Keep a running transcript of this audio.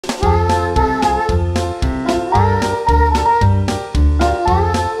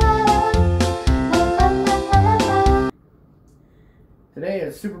Today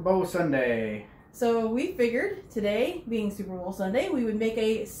is Super Bowl Sunday. So we figured today, being Super Bowl Sunday, we would make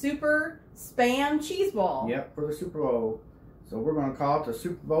a super spam cheese ball. Yep, for the Super Bowl. So we're going to call it the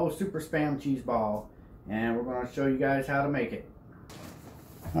Super Bowl Super Spam Cheese Ball. And we're going to show you guys how to make it.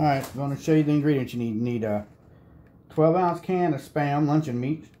 Alright, I'm going to show you the ingredients you need. You need a 12-ounce can of Spam luncheon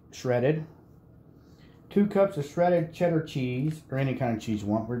meat, shredded. 2 cups of shredded cheddar cheese, or any kind of cheese you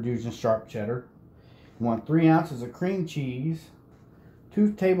want. We're using sharp cheddar. You want 3 ounces of cream cheese.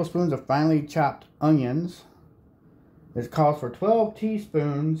 2 tablespoons of finely chopped onions. This calls for 12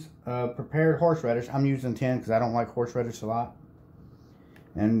 teaspoons of prepared horseradish. I'm using 10 because I don't like horseradish a lot.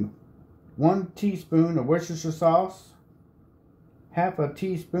 And 1 teaspoon of Worcestershire sauce. Half a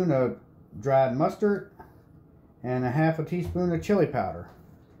teaspoon of dried mustard. And a half a teaspoon of chili powder.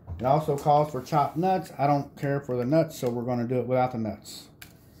 It also calls for chopped nuts. I don't care for the nuts, so we're going to do it without the nuts.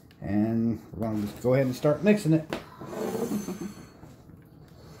 And we're going to just go ahead and start mixing it.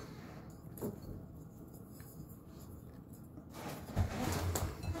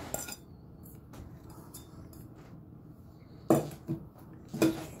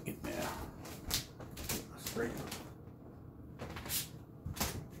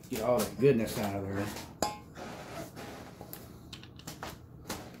 Get all the goodness out of there.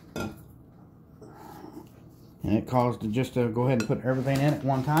 And it calls to just to go ahead and put everything in at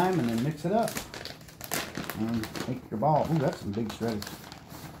one time and then mix it up. And make your ball. Ooh, that's some big shreds.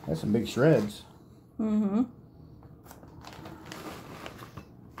 That's some big shreds. Mm-hmm.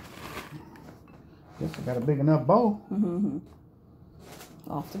 Guess I got a big enough bowl. Mm-hmm.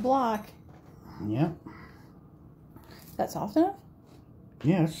 Off the block. Yep. That soft enough?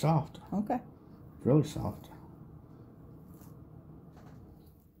 Yeah, it's soft. Okay. It's really soft.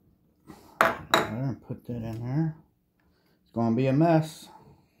 There, and put that in there. It's going to be a mess.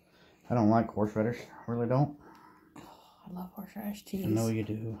 I don't like horseradish. I really don't. Oh, I love horseradish cheese. I know you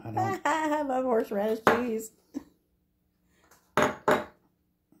do. I don't. I love horseradish cheese.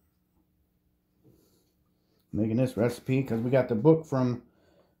 Making this recipe because we got the book from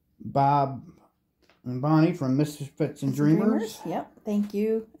Bob and Bonnie from Misfits and Dreamers. Yep. Thank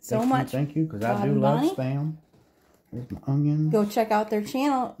you so much. Thank you, because I do love Spam. Here's my onions. Go check out their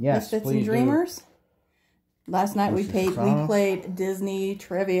channel, yes, Misfits and Dreamers. Do. Last night we played Disney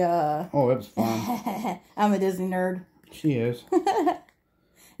trivia. Oh, it was fun. I'm a Disney nerd. She is.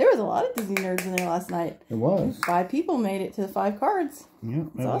 There was a lot of Disney nerds in there last night. It was. 5 people made it to the 5 cards. Yep,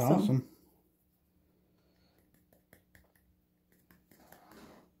 that was awesome.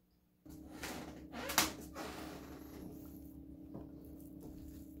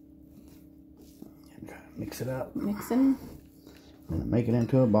 Mix it up. Mixing. And make it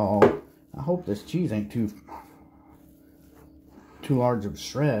into a ball. I hope this cheese ain't too large of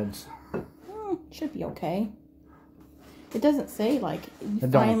shreds. Should be okay. It doesn't say like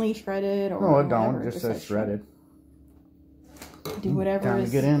finely shredded or no, it don't. It just says shredded. Do whatever. Time to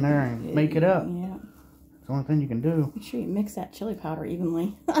get in there and make it up. Yeah. It's the only thing you can do. Make sure you mix that chili powder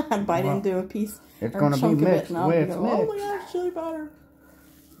evenly. Bite into a piece. It's going to be mixed the way it's mixed. Oh my gosh, chili powder.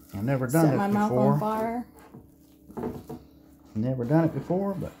 I've never done this before. Set my mouth on fire. Never done it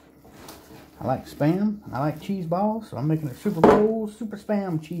before, but I like Spam. I like cheese balls, so I'm making a Super Bowl Super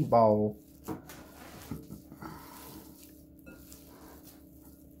Spam cheese ball.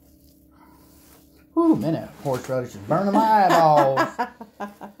 Ooh, man, that horseradish is burning my eyeballs.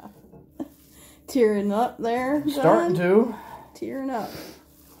 Tearing up there, John. Starting to. Tearing up.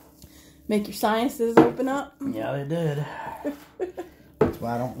 Make your sinuses open up. Yeah, they did. That's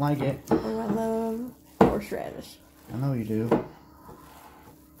why I don't like it. Oh, I love horseradish. I know you do.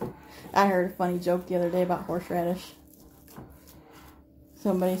 I heard a funny joke the other day about horseradish.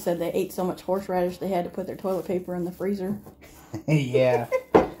 Somebody said they ate so much horseradish they had to put their toilet paper in the freezer. Yeah,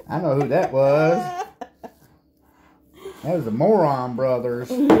 I know who that was. That was the Moron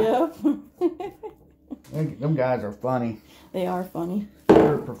Brothers. Yep. Them guys are funny. They are funny.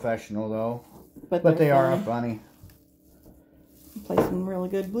 They're professional though. But they are funny. Play some really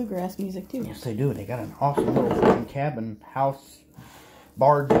good bluegrass music too. Yes, they do. They got an awesome little freaking cabin house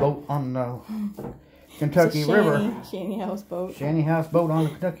barge boat on the Kentucky River. Shanty houseboat. Shanty houseboat on the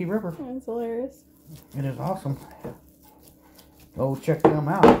Kentucky River. That's hilarious. It is awesome. Go check them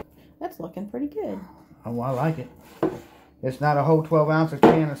out. That's looking pretty good. Oh, I like it. It's not a whole 12-ounce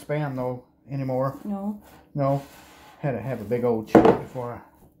can of Spam though anymore. No. No. Had to have a big old chunk before I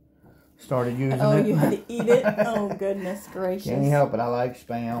started using it. Oh, you had to eat it? Oh, goodness gracious. Can't help it. I like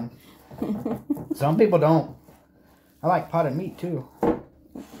Spam. Some people don't. I like potted meat too.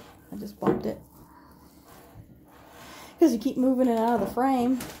 I just bumped it. Because you keep moving it out of the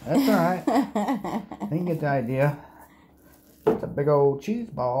frame. That's alright. You can get the idea. It's a big old cheese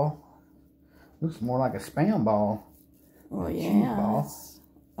ball. Looks more like a Spam ball. Oh a yeah, cheese ball. it's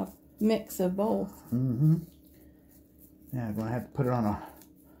a mix of both. Mm-hmm. Yeah, I'm gonna have to put it on a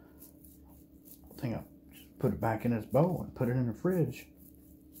thing. Just put it back in its bowl and put it in the fridge.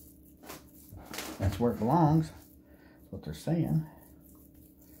 That's where it belongs. That's what they're saying.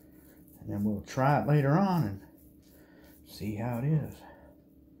 And then we'll try it later on and see how it is.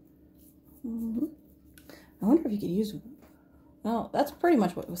 Mm-hmm. I wonder if you could use. Well, that's pretty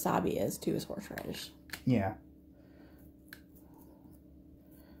much what wasabi is too, is horseradish. Yeah.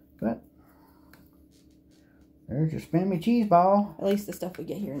 But there's your spammy cheese ball. At least the stuff we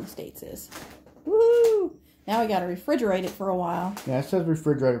get here in the States is. Woo! Now we gotta refrigerate it for a while. Yeah, it says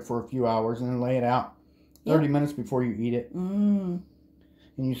refrigerate it for a few hours and then lay it out 30 minutes before you eat it. Mmm.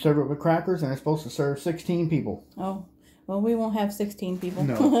 And you serve it with crackers, and it's supposed to serve 16 people. Oh, well, we won't have 16 people.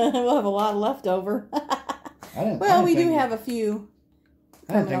 No. We'll have a lot left over. Well, we do have a few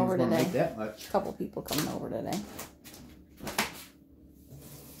coming over today. Make that much. A couple people coming over today.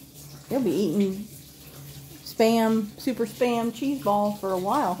 You'll be eating super spam cheese balls for a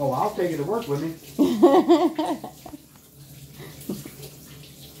while. Oh, I'll take it to work with me.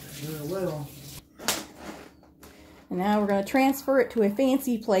 Sure will. And now we're going to transfer it to a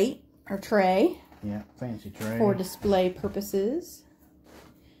fancy plate or tray. Yeah, fancy tray. For display purposes.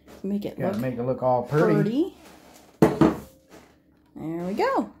 Make it look all pretty. There we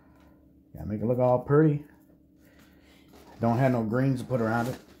go. Yeah, make it look all pretty. Don't have no greens to put around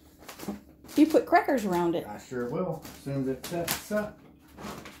it. You put crackers around it. I sure will. As soon as it sets up.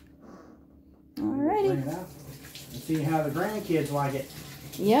 Alrighty. Bring it out and see how the grandkids like it.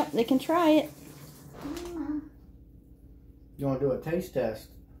 Yep, they can try it. You want to do a taste test?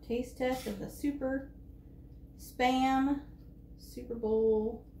 Taste test of the Super Spam Super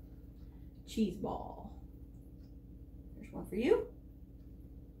Bowl cheese ball. There's one for you.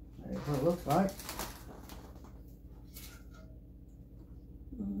 That's what it looks like.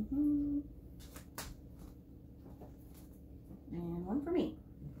 Mm-hmm. And one for me.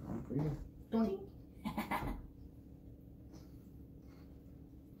 One for you. Doink.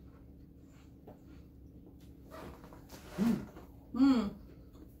 Mmm.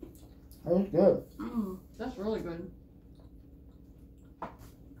 That's good. Mmm. That's really good.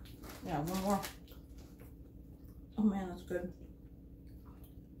 Yeah, one more. Oh man, that's good.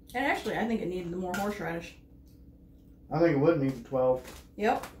 And actually, I think it needed more horseradish. I think it would need 12.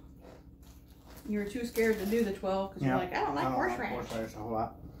 Yep. You were too scared to do the 12 because you're like, I don't like horseradish. Horseradish a whole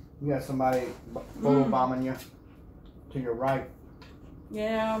lot. You got somebody photo bombing you to your right.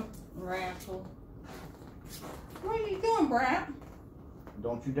 Yeah, rascal. What are you doing, Brat?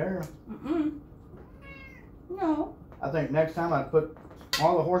 Don't you dare. Mm-mm. No. I think next time I'd put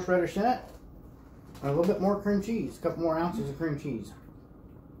all the horseradish in it and a little bit more cream cheese. A couple more ounces of cream cheese.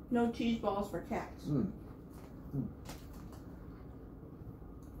 No cheese balls for cats.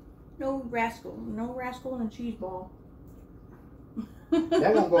 No rascal. No rascal in a cheese ball.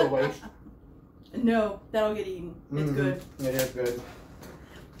 That won't go to waste. No, that'll get eaten. It's good. It is good.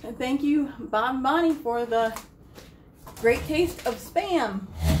 And thank you, Bob and Bonnie, for the great taste of Spam.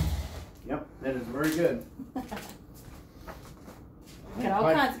 Yep, that is very good. Got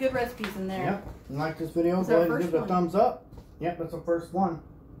all kinds of good recipes in there. Yep. And like this video, That's go our ahead and first give it a one. thumbs up. Yep, that's the first one.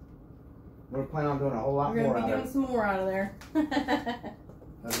 We're planning on doing a whole lot We're more going to be out doing of it. some more out of there.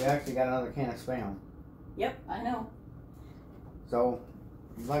 We actually got another can of Spam. Yep, I know. So,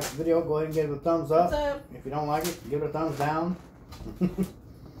 if you like the video, go ahead and give it a thumbs up. What's up? If you don't like it, give it a thumbs down.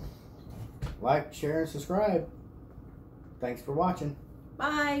 Like, share, and subscribe. Thanks for watching.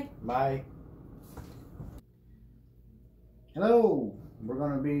 Bye. Bye. Hello. We're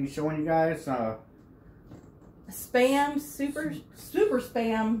going to be showing you guys Spam, super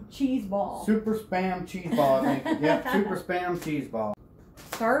Spam cheese ball. Super Spam cheese ball, I think. Yep, Super Spam cheese ball.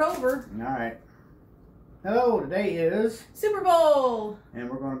 Start over. Alright. Hello, today is... Super Bowl. And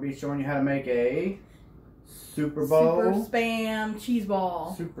we're going to be showing you how to make a Super Bowl. Super Spam cheese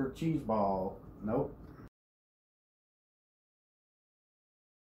ball. Super cheese ball. Nope.